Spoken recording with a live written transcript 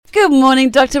Good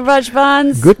morning, Dr.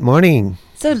 Rajbans. Good morning.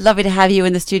 So lovely to have you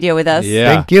in the studio with us.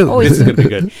 Yeah. Thank you. Always This is going to be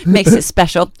good. makes it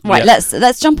special. Right, Yeah.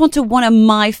 let's jump on to one of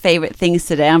my favourite things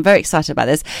today. I'm very excited about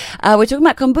this. We're talking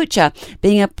about kombucha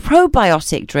being a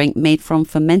probiotic drink made from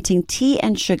fermenting tea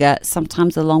and sugar,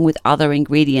 sometimes along with other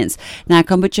ingredients. Now,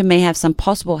 kombucha may have some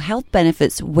possible health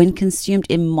benefits when consumed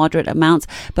in moderate amounts,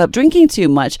 but drinking too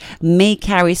much may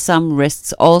carry some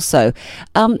risks also.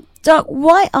 Doc,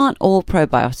 why aren't all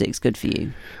probiotics good for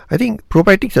you? I think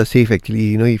probiotics are safe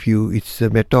actually. It's a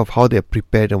matter of how they're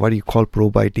prepared and what you call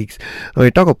probiotics. When you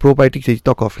talk of probiotics, you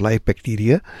talk of live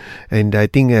bacteria. And I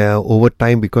think over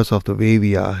time, because of the way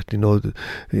we are,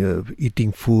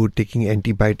 eating food, taking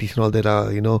antibiotics and all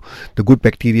that the good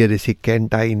bacteria, they say, can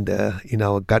die in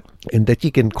our gut. And that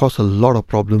can cause a lot of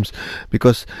problems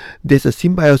because there's a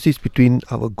symbiosis between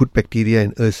our good bacteria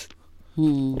and us.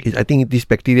 I think this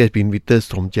bacteria has been with us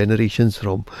from generations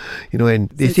and they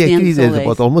Since say actually there's days.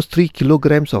 about almost 3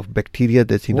 kilograms of bacteria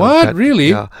that's in our gut. What? Really?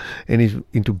 Yeah, and it's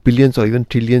into billions or even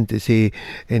trillions, they say.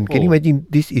 And can you imagine,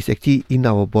 this is actually in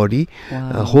our body.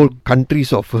 Wow. Whole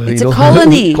countries of It's a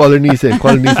colony. colonies and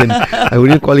I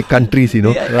wouldn't call it countries,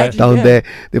 Right. down there.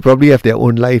 They probably have their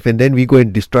own life, and then we go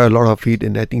and destroy a lot of it.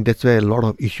 And I think that's where a lot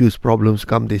of problems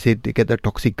come. They say they get the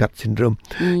toxic gut syndrome,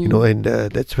 and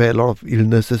that's where a lot of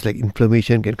illnesses like inflammation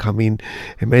can come in,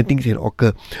 and many things can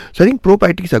occur. So I think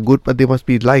probiotics are good, but they must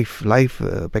be live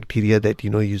bacteria that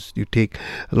you take.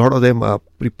 A lot of them are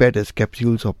prepared as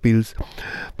capsules or pills,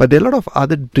 but there are a lot of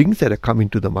other drinks that have come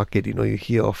into the market. You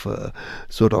hear of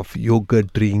sort of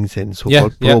yogurt drinks and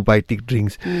so-called probiotic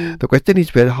drinks. The question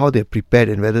is how they're prepared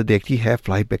and whether they actually have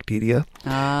live bacteria.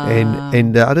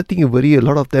 And the other thing you worry, a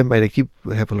lot of them might actually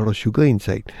have a lot of sugar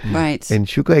inside. Right. And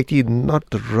sugar actually not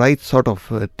the right sort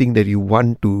of thing that you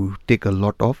want to take a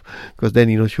lot of, because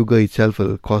then sugar itself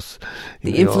will cause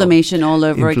the inflammation all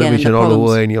over again. Inflammation all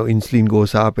over, and your insulin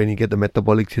goes up, and you get the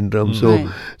metabolic syndrome. So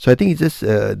I think it's just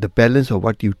the balance of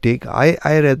what you take.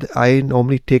 I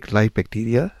normally take live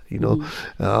bacteria.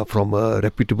 From a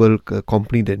reputable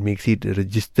company that makes it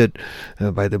registered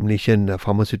by the Malaysian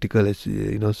Pharmaceutical,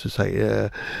 Society.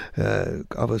 They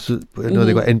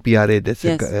got NPRA. That's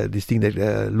this thing that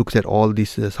looks at all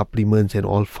these supplements and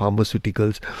all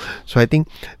pharmaceuticals. So I think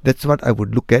that's what I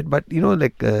would look at. But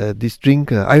this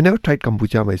drink, I've never tried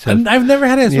kombucha myself. And I've never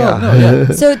had it as well. No,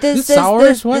 yeah. So there's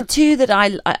sours, the two that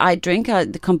I drink,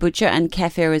 the kombucha, and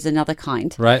kefir is another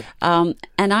kind. Right.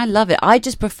 And I love it. I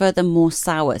just prefer them more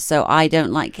sour, so I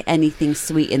don't like anything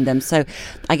sweet in them. So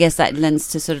I guess that lends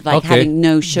to sort of like having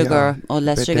no sugar or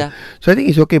less sugar. So I think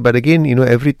it's okay. But again,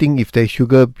 everything, if there's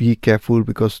sugar, be careful,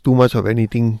 because too much of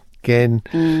anything can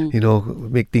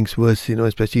make things worse,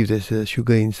 especially if there's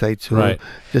sugar inside. So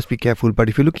just be careful. But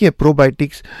if you're looking at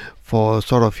probiotics for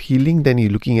sort of healing, then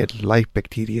you're looking at live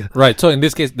bacteria. Right. So in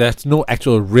this case, there's no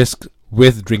actual risk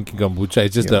with drinking kombucha.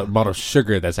 It's just the amount of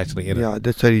sugar that's actually in it. Yeah,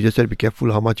 that's why you just have to be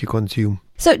careful how much you consume.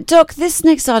 So, Doc, this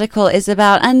next article is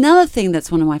about another thing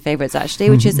that's one of my favorites,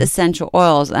 actually, which is essential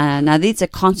oils. Now, these are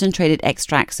concentrated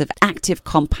extracts of active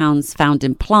compounds found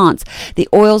in plants. The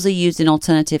oils are used in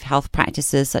alternative health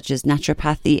practices such as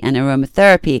naturopathy and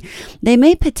aromatherapy. They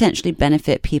may potentially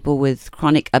benefit people with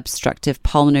chronic obstructive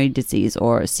pulmonary disease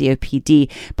or COPD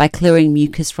by clearing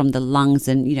mucus from the lungs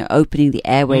and, opening the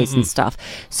airways and stuff.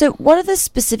 So, what are the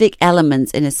specific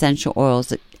elements in essential oils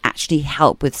that actually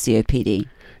help with COPD?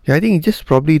 Yeah, I think it's just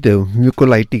probably the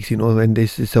mucolytics, and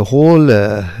there's a whole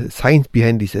science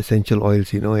behind these essential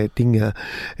oils, I think,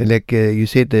 and like you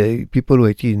said, the people who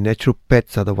actually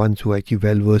naturopaths are the ones who are actually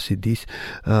well versed in this.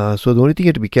 So the only thing you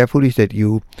have to be careful is that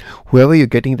whoever you're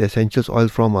getting the essential oil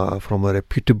from a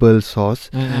reputable source,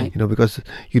 because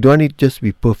you don't need just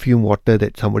be perfume water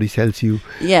that somebody sells you.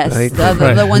 Yes, right?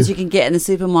 the ones you can get in the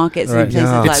supermarkets and places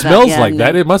like that. It smells like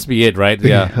that. It must be it, right?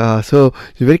 Yeah. So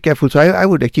you're very careful. So I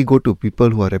would actually go to people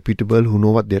who are reputable, who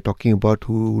know what they're talking about,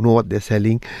 who know what they're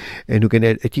selling, and who can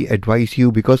actually advise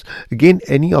you, because again,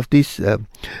 any of this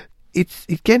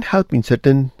it can help in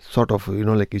certain sort of,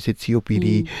 like you said,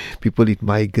 COPD, people with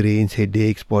migraines,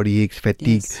 headaches, body aches,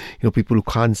 fatigue, people who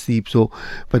can't sleep. So,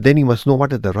 but then you must know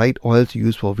what are the right oils to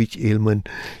use for which ailment.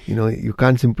 You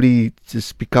can't simply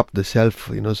just pick up the shelf,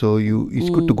 so it's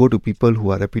good to go to people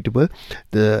who are reputable.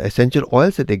 The essential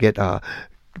oils that they get are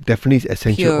definitely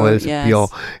essential Pure, oils, yes. pure,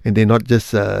 and they're not just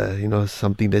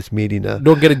something that's made in a.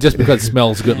 Don't get it just because it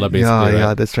smells good, basically. Yeah,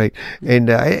 right? that's right. And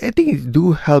I think it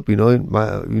do help.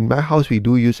 In my house we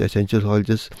do use essential oil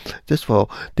just for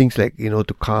things like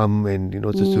to calm and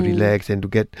just to relax and to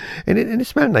get and it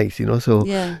smells nice. So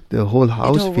Yeah. the whole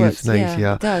house It all feels works. nice.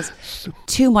 Yeah, It does.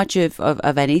 Too much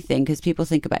of anything, because people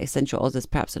think about essential oils as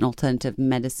perhaps an alternative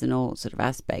medicinal sort of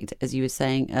aspect, as you were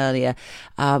saying earlier,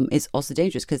 is also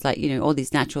dangerous because, all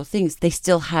these natural things, they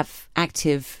still have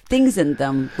active things in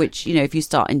them, which, if you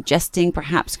start ingesting,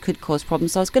 perhaps could cause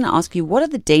problems. So I was going to ask you, what are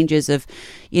the dangers of,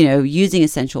 using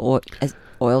essential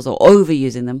oils or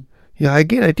overusing them? Yeah,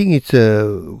 again, I think it's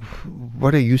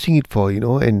what are you using it for,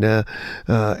 and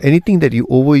anything that you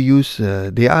overuse,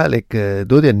 they are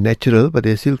though they're natural, but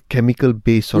they're still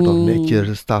chemical-based sort of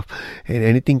natural stuff, and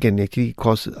anything can actually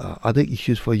cause other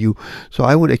issues for you. So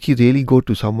I would actually really go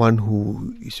to someone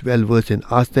who is well-versed and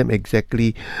ask them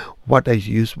exactly what I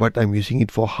use, what I'm using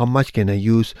it for, how much can I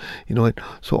use, and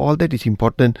so all that is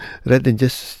important rather than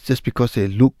just because they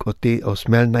look or taste or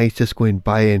smell nice, just go and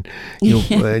buy and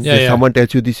someone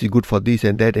tells you this is good for this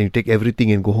and that, and you take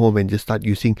everything and go home and just start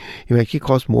using. You actually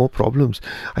cause more problems.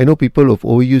 I know people who've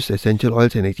overused essential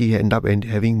oils and actually end up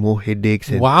having more headaches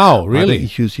and other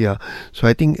issues. Yeah, so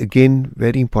I think again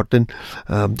very important.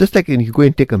 Just like when you go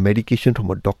and take a medication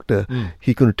from a doctor,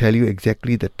 he's going to tell you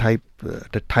exactly the type.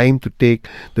 The time to take,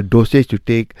 the dosage to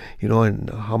take, and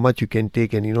how much you can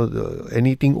take, and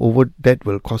anything over that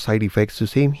will cause side effects. So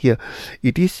same here,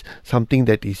 it is something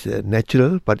that is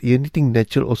natural, but anything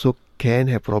natural also can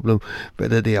have problem,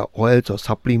 whether they are oils or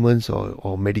supplements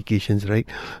or medications, right?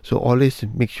 So always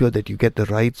make sure that you get the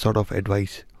right sort of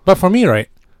advice. But for me, right,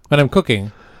 when I'm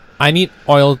cooking, I need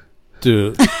oil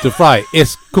to fry.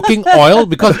 Is cooking oil,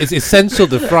 because it's essential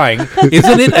to frying,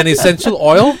 isn't it an essential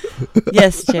oil?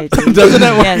 Yes, JT. Doesn't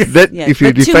that work? Yes. If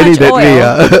you But too define much it that oil, way,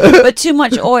 yeah. But too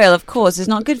much oil, of course, is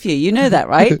not good for you. You know that,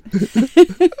 right?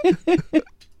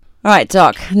 All right,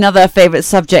 Doc, another favourite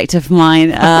subject of mine,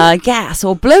 gas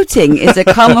or bloating is a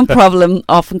common problem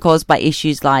often caused by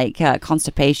issues like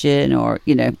constipation or,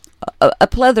 a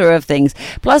plethora of things.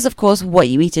 Plus, of course, what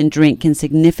you eat and drink can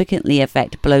significantly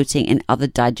affect bloating and other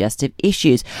digestive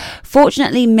issues.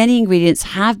 Fortunately, many ingredients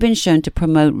have been shown to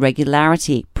promote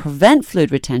regularity, prevent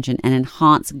fluid retention, and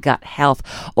enhance gut health,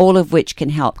 all of which can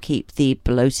help keep the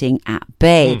bloating at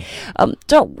bay.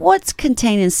 Doc, what's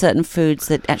contained in certain foods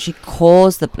that actually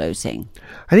cause the bloating?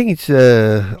 I think it's,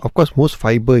 of course, most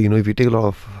fiber, if you take a lot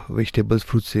of vegetables,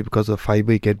 fruits, say, because of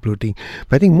fiber, you get bloating.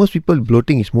 But I think most people,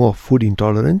 bloating is more of food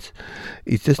intolerance.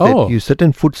 It's just that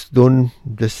certain foods don't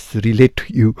just relate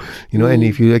to you, and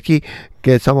if you actually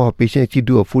get some of our patients actually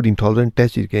do a food intolerant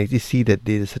test, you can actually see that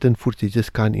there are certain foods they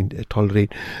just can't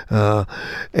tolerate. I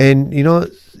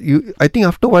think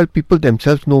after a while people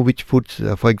themselves know which foods.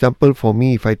 For example, for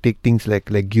me, if I take things like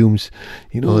legumes,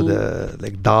 the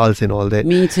like dals and all that.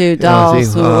 Me too,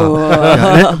 dals.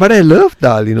 But I love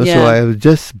dal, so I will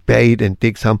just buy it and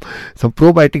take some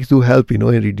probiotics do help, in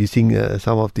reducing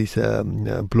some of this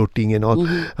bloating and all.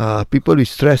 People with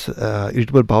stress,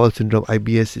 irritable bowel syndrome,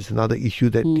 IBS is another issue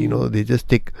that they just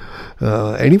take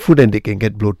any food and they can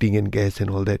get bloating and gas and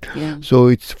all that. So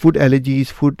it's food allergies,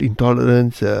 food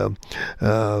intolerance,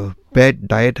 bad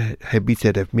diet habits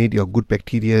that have made your good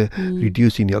bacteria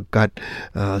reduce in your gut,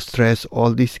 stress,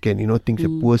 all this can, things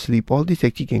like poor sleep, all this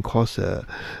actually can cause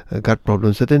gut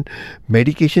problems. Certain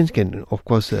medications can, of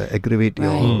course, aggravate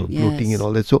your bloating and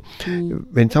all that. So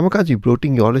when someone comes with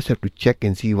bloating, you always have to check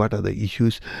and see what are the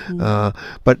issues.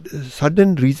 But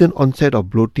sudden recent onset of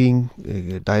bloating,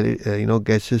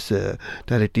 gases,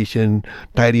 dilatation,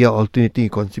 diarrhea, alternating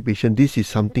constipation, this is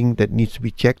something that needs to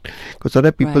be checked, because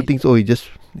other people think, oh, I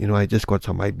just got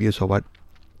some IBS or what.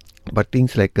 But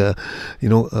things like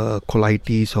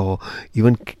colitis or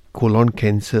even colon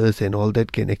cancers and all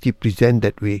that can actually present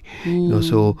that way.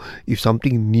 So if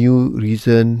something new,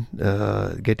 reason,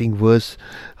 getting worse,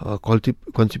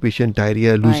 constipation,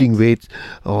 diarrhea, losing weight,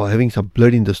 or having some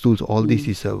blood in the stools, all this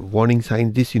is a warning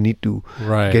sign. This you need to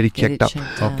get it checked up.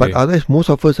 Okay. But others, most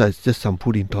of us are just some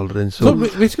food intolerance. So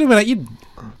basically, when I eat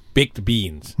baked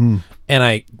beans and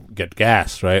I get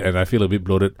gas, right, and I feel a bit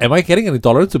bloated, am I getting an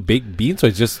intolerance to baked beans, or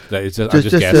it's just gas? Just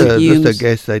the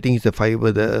gas. I think it's the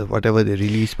fiber, the whatever they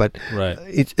release. But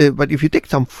it's but if you take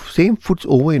some same foods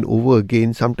over and over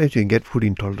again, sometimes you can get food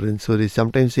intolerance. So they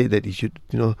sometimes say that you should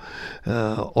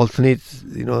alternate.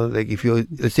 Like if you,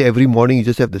 let's say, every morning you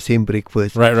just have the same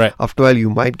breakfast. Right. After a while you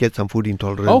might get some food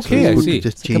intolerance. Okay, so I it's see. good to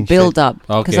just It's like change a build up,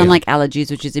 Okay. because unlike allergies,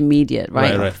 which is immediate,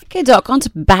 right? Right. Okay, Doc, on to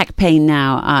back pain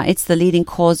now. It's the leading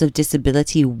cause of disability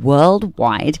disability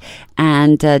worldwide,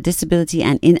 and disability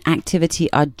and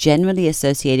inactivity are generally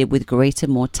associated with greater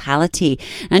mortality.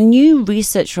 And new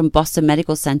research from Boston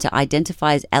Medical Center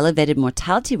identifies elevated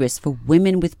mortality risks for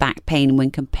women with back pain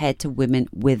when compared to women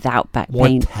without back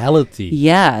pain. Mortality.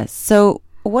 Yeah. So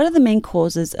what are the main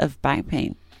causes of back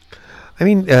pain? I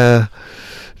mean,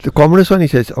 the commonest one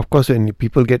is, of course, when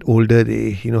people get older,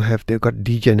 they've got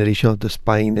degeneration of the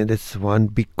spine, and that's one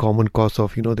big common cause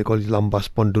of, they call it lumbar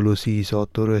spondylosis or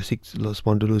thoracic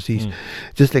spondylosis,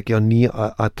 just like your knee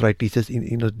arthritis,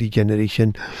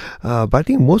 degeneration. But I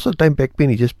think most of the time back pain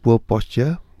is just poor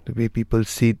posture. The way people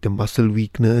sit, the muscle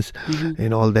weakness,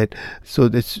 and all that. So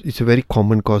it's a very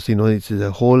common cause. It's a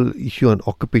whole issue on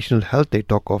occupational health. They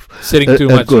talk of Sitting too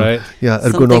much, right? Yeah,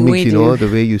 ergonomics. The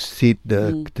way you sit,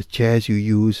 the chairs you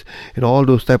use, and all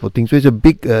those type of things. So it's a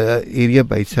big area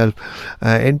by itself.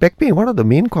 And back pain, one of the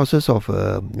main causes of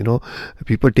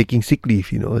people taking sick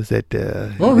leave. Is that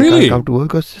they really? can't come to work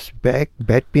because it's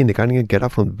bad pain. They can't even get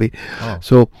up from the bed. Oh.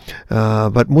 So,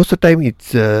 but most of the time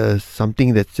it's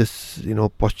something that's just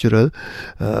postural,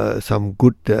 some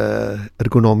good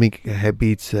ergonomic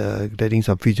habits, getting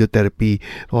some physiotherapy,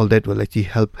 all that will actually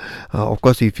help. Of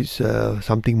course, if it's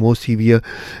something more severe,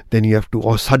 then you have to,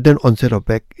 or sudden onset of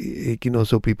back ache,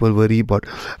 so people worry about.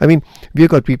 I mean, we've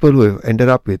got people who have ended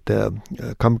up with,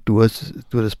 come to us,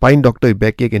 to the spine doctor with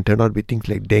backache and turn out with things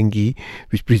like dengue,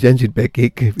 which presents with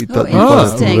backache.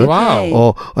 Interesting. Wow.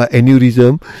 Or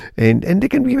aneurysm, and there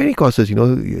can be many causes,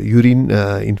 urine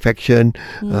infection,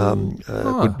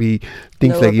 could be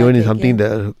things Lower like even backache, something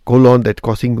the colon that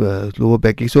causing lower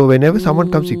backache. So whenever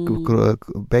someone comes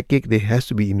with backache, they has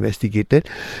to be investigated.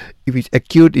 If it's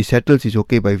acute, it settles, it's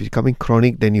okay. But if it's becoming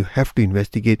chronic, then you have to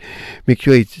investigate. Make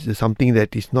sure it's something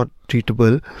that is not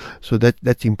treatable. So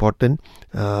that's important.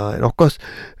 And of course,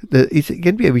 it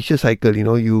can be a vicious cycle.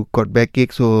 You got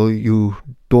backache, so you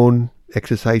don't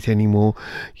exercise anymore,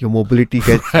 your mobility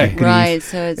gets decreased. Right,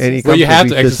 so it's you have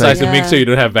to exercise to make Yeah. sure you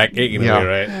don't have backache in a way,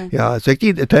 right? Yeah, so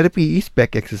actually the therapy is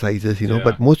back exercises,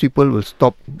 but most people will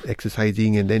stop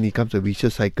exercising and then it comes a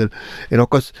vicious cycle. And of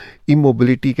course,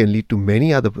 immobility can lead to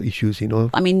many other issues,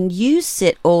 I mean, you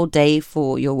sit all day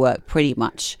for your work pretty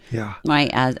much, right,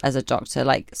 as a doctor.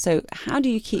 So how do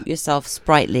you keep yourself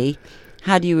sprightly?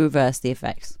 How do you reverse the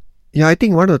effects? Yeah, I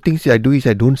think one of the things I do is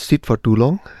I don't sit for too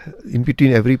long. In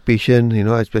between every patient,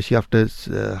 especially after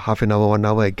half an hour, 1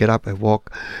 hour, I get up, I walk,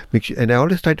 and I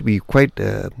always try to be quite,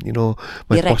 my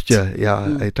Direct. posture.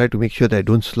 Yeah, I try to make sure that I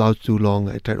don't slouch too long.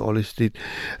 I try to always sit.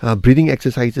 Breathing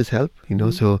exercises help,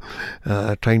 so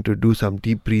trying to do some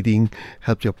deep breathing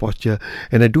helps your posture.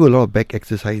 And I do a lot of back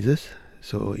exercises.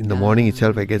 So in the morning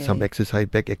itself, I get some back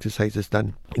exercises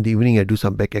done. In the evening, I do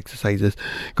some back exercises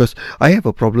because I have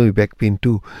a problem with back pain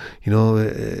too. There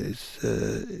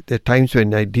are times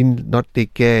when I did not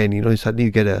take care, and suddenly you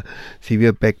get a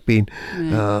severe back pain,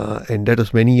 and that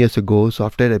was many years ago. So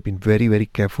after that, I've been very, very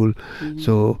careful.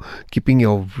 So keeping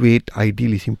your weight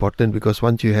ideal is important because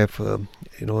once you have a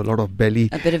lot of belly,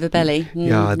 a bit of a belly,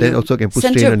 that also can put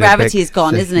Center strain of on your back. gravity is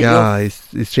gone, isn't it? Yeah,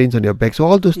 it strains on your back. So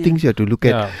all those things you have to look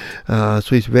at.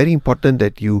 So it's very important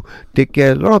that you take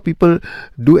care. A lot of people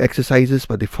do exercises,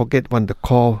 but they forget the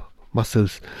core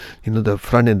muscles, the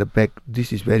front and the back.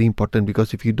 This is very important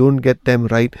because if you don't get them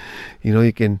right,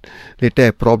 you can later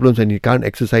have problems and you can't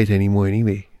exercise anymore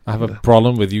anyway. I have a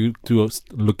problem with you two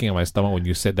looking at my stomach when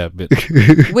you said that bit.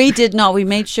 We did not. We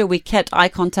made sure we kept eye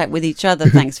contact with each other.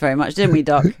 Thanks very much, didn't we,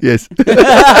 Doc? Yes.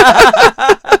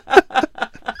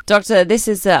 Doctor, this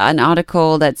is an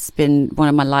article that's been one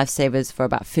of my lifesavers for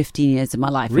about 15 years of my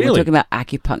life. Really? We're talking about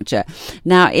acupuncture.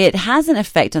 Now, it has an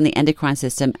effect on the endocrine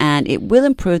system and it will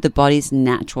improve the body's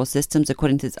natural systems.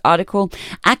 According to this article,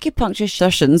 acupuncture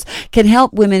sessions can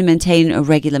help women maintain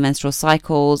regular menstrual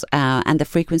cycles, and the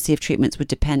frequency of treatments would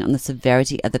depend on the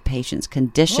severity of the patient's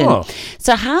condition. Oh.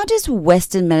 So how does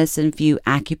Western medicine view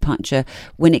acupuncture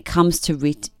when it comes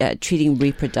to treating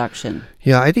reproduction?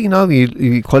 Yeah, I think now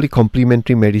we call it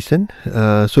complementary medicine.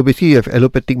 So basically you have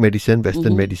allopathic medicine,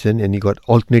 Western medicine, and you got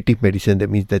alternative medicine.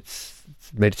 That means that's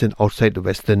medicine outside the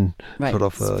Western Right. sort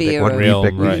of Sphere what of- we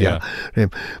Realm, practice. right,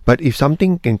 Realm. But if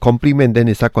something can complement, then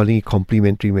they start calling it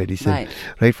complementary medicine.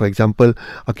 Right? For example,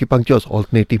 acupuncture is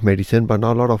alternative medicine, but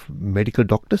now a lot of medical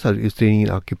doctors are training in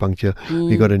acupuncture.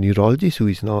 We got a neurologist who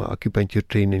is now acupuncture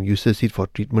trained and uses it for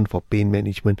treatment for pain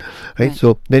management. Right?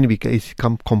 So then it's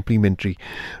become complementary.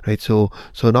 Right? So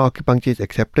now acupuncture is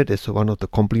accepted as one of the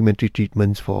complementary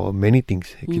treatments for many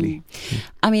things actually.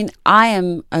 I mean, I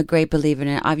am a great believer in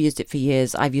it. I've used it for years.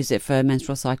 I've used it for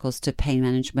menstrual cycles to pain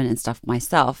management and stuff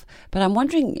myself. But I'm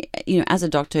wondering, as a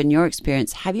doctor, in your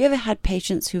experience, have you ever had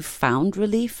patients who found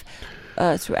relief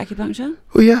through acupuncture?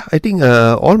 Oh yeah, I think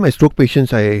all my stroke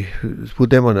patients, I put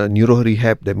them on a neuro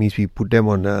rehab. That means we put them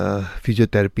on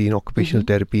physiotherapy and occupational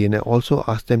therapy, and I also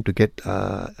ask them to get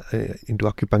into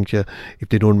acupuncture if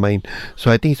they don't mind.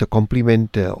 So I think it's a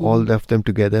complement, all of them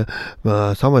together.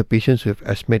 Some of my patients who have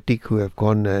asthmatic, who have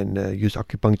gone and used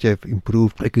acupuncture, have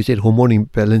improved. Like you said, hormone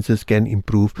imbalances can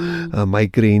improve,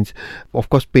 migraines, of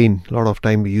course pain. A lot of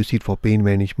time we use it for pain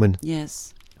management.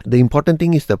 Yes. The important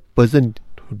thing is the person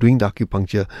doing the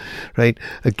acupuncture, right?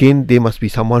 Again, they must be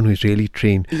someone who is really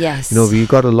trained. Yes. We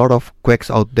got a lot of quacks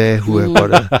out there who have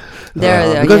got a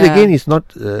because yeah. again, it's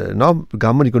not now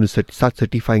government is going to start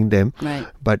certifying them. Right.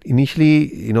 But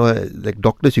initially, like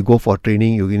doctors, you go for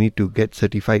training, you need to get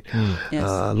certified. Yes.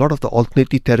 A lot of the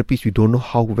alternative therapies, we don't know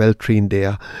how well trained they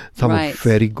are. Some Right. are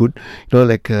very good.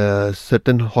 Like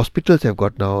certain hospitals have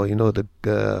got now,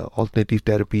 the alternative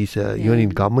therapies. Even in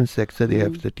government sector, they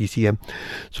have the TCM.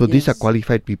 So these are Yes.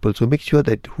 qualified people. So make sure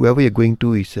that whoever you're going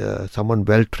to is someone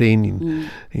well trained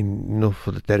in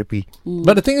for the therapy.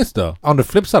 But the thing is, though, on the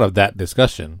flip side of that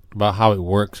discussion about how it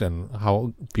works and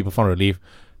how people found relief,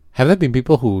 have there been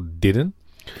people who didn't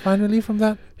find relief from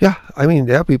that? Yeah, I mean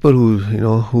there are people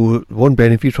who won't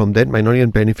benefit from that, might not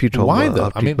even benefit from Why though?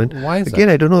 our treatment. Why is Again,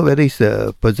 that? I don't know whether it's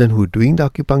a person who doing the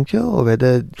acupuncture or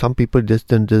whether some people just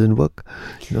doesn't work.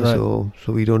 Right. So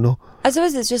we don't know. I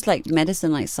suppose it's just like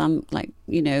medicine, like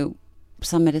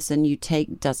some medicine you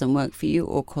take doesn't work for you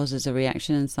or causes a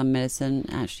reaction, and some medicine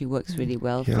actually works really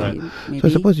well for Yeah. you. Maybe. So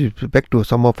I suppose back to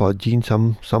some of our genes,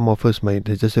 some of us might,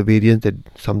 there's just a variance that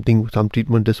some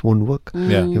treatment just won't work.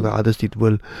 Yeah. If others it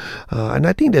will. And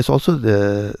I think there's also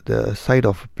the side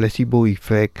of placebo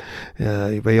effect,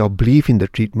 where your belief in the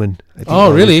treatment, I think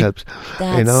always really? helps.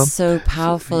 That's so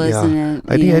powerful, isn't it?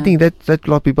 I think that a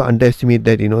lot of people underestimate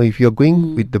that. If you're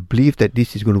going with the belief that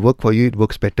this is going to work for you, it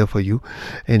works better for you.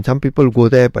 And some people go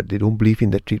there, but they don't believe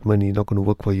in the treatment. It's not going to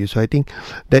work for you. So I think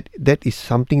that is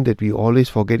something that we always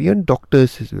forget. Even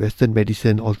doctors, Western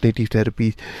medicine, alternative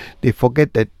therapies, they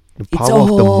forget that the power of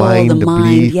the mind, the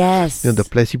belief, yes. the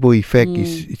placebo effect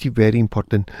is very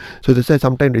important. So that's why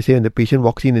sometimes they say when the patient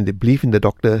walks in and they believe in the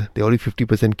doctor, they're already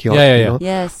 50% cured. Yeah.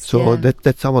 Yes. So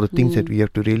that's some of the things that we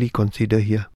have to really consider here.